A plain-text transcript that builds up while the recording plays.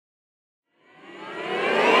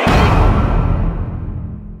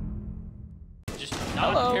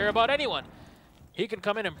about anyone. He can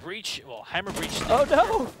come in and breach, well, hammer breach. Oh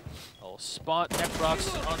no! Oh, spot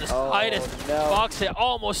Necrox on the side. No. Fox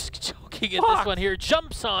almost choking in this one here.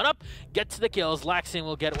 Jumps on up, gets the kills. Laxing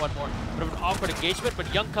will get one more. Bit of an awkward engagement,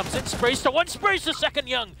 but Young comes in, sprays to one, sprays to second.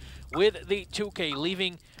 Young with the 2K,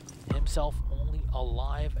 leaving himself only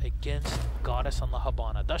alive against Goddess on the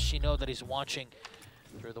Habana. Does she know that he's watching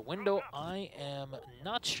through the window? I am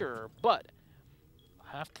not sure, but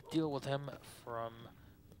I have to deal with him from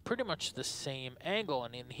pretty much the same angle,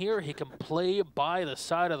 and in here he can play by the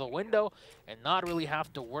side of the window and not really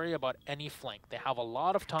have to worry about any flank. They have a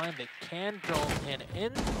lot of time. They can drone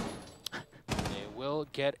in. They will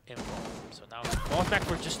get involved. So now he's going back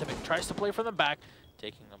for just a bit. Tries to play from the back,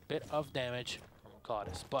 taking a bit of damage from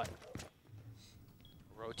Goddess, but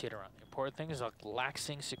rotate around. The important thing is that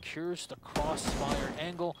Laxing secures the crossfire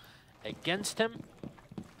angle against him.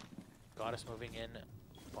 Goddess moving in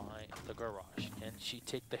by the garage. Can she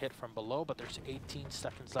take the hit from below? But there's 18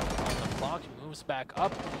 seconds left on the clock. He moves back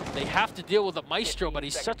up. They have to deal with the Maestro, but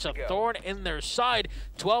he's such a thorn in their side.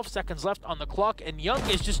 12 seconds left on the clock, and Young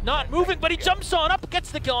is just not moving, but he jumps on up,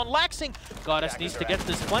 gets the kill on Laxing. Goddess needs to get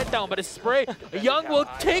this plant down, but his spray, Young will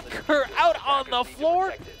take her out on the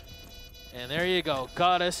floor. And there you go,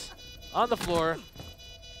 Goddess on the floor.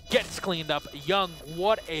 Gets cleaned up. Young,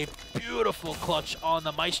 what a beautiful clutch on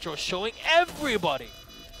the Maestro, showing everybody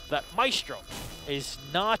that Maestro is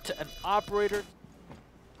not an operator.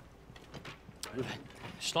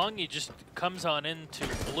 Schlongi just comes on into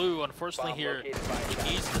blue. Unfortunately here,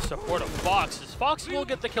 he needs the support of Fox. As Fox will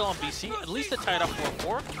get the kill on BC, at least a tied up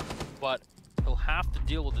 4-4, but he'll have to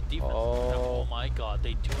deal with the defense. Oh my god,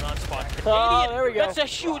 they do not spot Canadian. Oh, there we go. That's a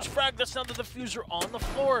huge frag. That's now the diffuser on the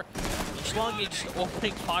floor. Schlongi just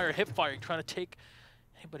opening fire, hip fire, trying to take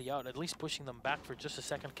anybody out, at least pushing them back for just a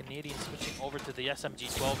second. Canadian switching over to the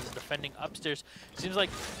SMG-12 is defending upstairs. Seems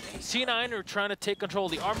like C9 are trying to take control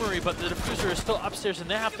of the armory, but the diffuser is still upstairs and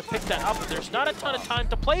they have to pick that up. There's not a ton of time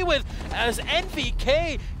to play with as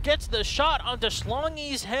NVK gets the shot onto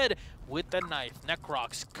Schlongi's head with the knife.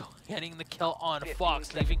 Necrox getting the kill on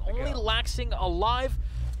Fox, leaving only Laxing alive.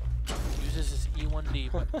 Uses his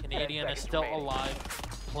E1D, but Canadian is still alive.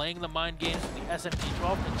 Playing the mind games with the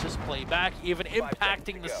SMG-12 and just play back, even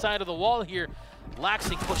impacting the side of the wall here.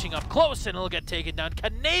 Laxing pushing up close and he'll get taken down.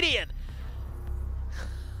 Canadian!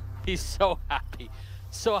 He's so happy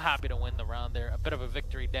to win the round there. A bit of a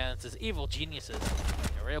victory dance as evil geniuses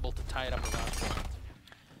are able to tie it up around.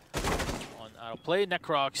 On out of play,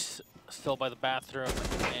 Necrox still by the bathroom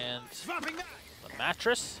and the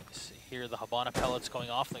mattress. Here the Habana pellets going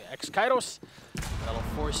off the X-Kairos. That'll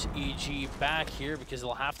force EG back here because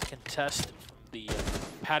they'll have to contest the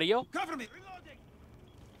patio. Cover me.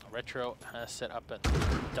 Retro has set up a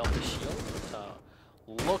Delta shield.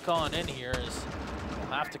 Look on in here as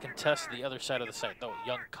they'll have to contest the other side of the site. Though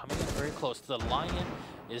Young coming in very close. The Lion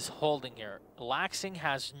is holding here. Laxing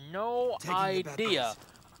has no idea.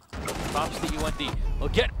 Drops the UND. Will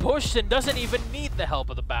get pushed and doesn't even need the help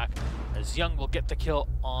of the back. As Young will get the kill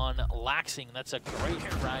on Laxing. That's a great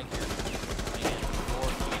frag here. And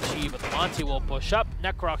for EG, but Monty will push up.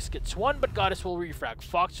 Necrox gets one, but Goddess will refrag.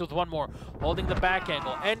 Fox with one more, holding the back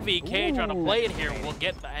angle. NVK trying to play it here. Will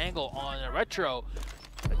get the angle on Retro.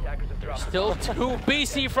 There's still two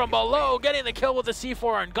BC from below, getting the kill with the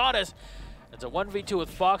C4 on Goddess. It's a 1v2 with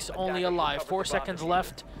Fox only alive. 4 seconds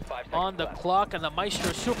left on the clock, and the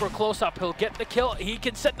Maestro super close up. He'll get the kill. He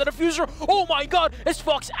can set the diffuser. Oh my god, is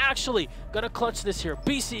Fox actually gonna clutch this here?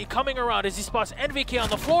 BC coming around as he spots NVK on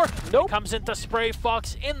the floor. Nope. Comes in to spray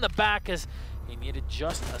Fox in the back as he needed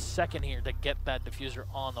just a second here to get that diffuser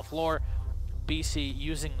on the floor. BC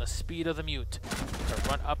using the speed of the mute to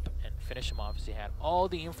run up and finish him off as he had all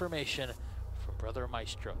the information from Brother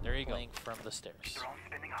Maestro. There you go, from the stairs.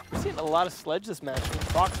 We're seeing a lot of sledge this match.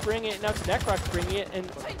 Fox bringing it, now it's Necrox bringing it, and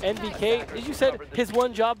NVK, as you said, his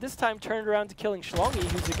one job this time turned around to killing Schlongi,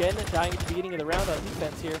 who's again dying at the beginning of the round on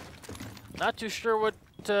defense here. Not too sure what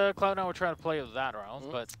Cloud9 were trying to play with that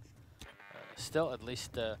round, but still, at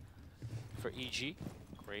least for EG,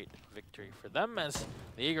 great victory for them as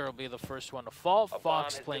the Eager will be the first one to fall.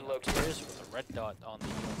 Fox playing upstairs with a red dot on the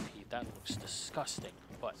UMP. That looks disgusting,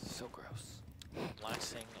 but so gross.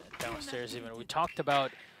 Laxing downstairs even. We talked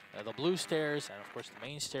about the blue stairs and of course the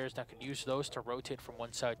main stairs. Now can use those to rotate from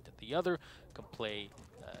one side to the other. Can play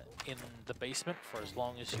in the basement for as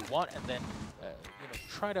long as you want, and then you know,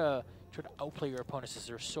 try to outplay your opponents as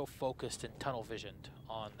they're so focused and tunnel visioned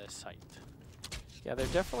on this site. Yeah, they're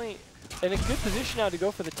definitely in a good position now to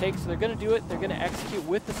go for the take, so they're going to do it. They're going to execute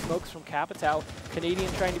with the smokes from Capitao.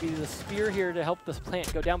 Canadian trying to be the spear here to help this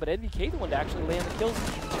plant go down, but NVK the one to actually land the kills.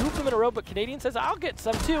 2 of them in a row, but Canadian says, I'll get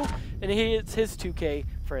some too, and he hits his 2K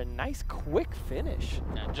for a nice quick finish.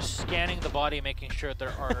 Yeah, just scanning the body, making sure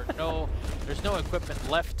there are there's no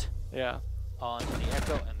equipment left on the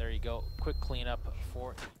Echo, and there you go. Quick cleanup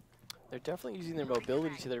for... They're definitely using their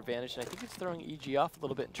mobility to their advantage, and I think it's throwing EG off a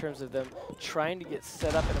little bit in terms of them trying to get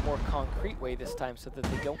set up in a more concrete way this time so that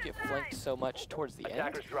they don't get flanked so much towards the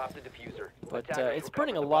end. But it's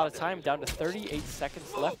burning a lot of time, down to 38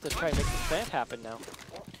 seconds left to try and make the plant happen now.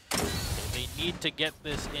 They need to get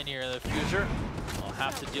this in here. The Fuser will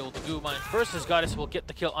have to deal with the goo mine first, as Goddess will get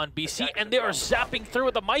the kill on BC, and they are zapping through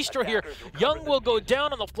with the Maestro here. Young will go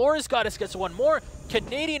down on the floor as Goddess gets one more.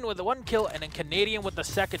 Canadian with the 1 kill, and then Canadian with the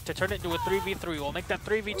second to turn it into a 3v3. We'll make that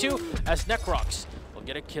 3v2 as Necrox will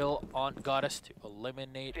get a kill on Goddess to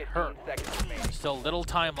eliminate her. Still little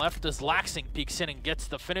time left as Laxing peeks in and gets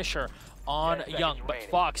the finisher on Young, but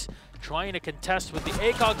Fox trying to contest with the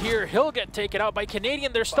ACOG here. He'll get taken out by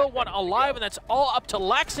Canadian. There's still one alive, and that's all up to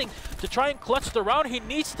Laxing to try and clutch the round. He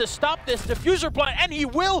needs to stop this diffuser plant, and he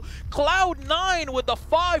will. Cloud9 with the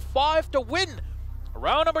 5-5 to win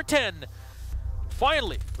round number 10.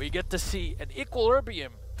 Finally, we get to see an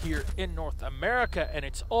equilibrium here in North America, and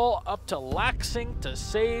it's all up to Laxing to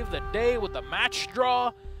save the day with the match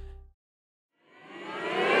draw.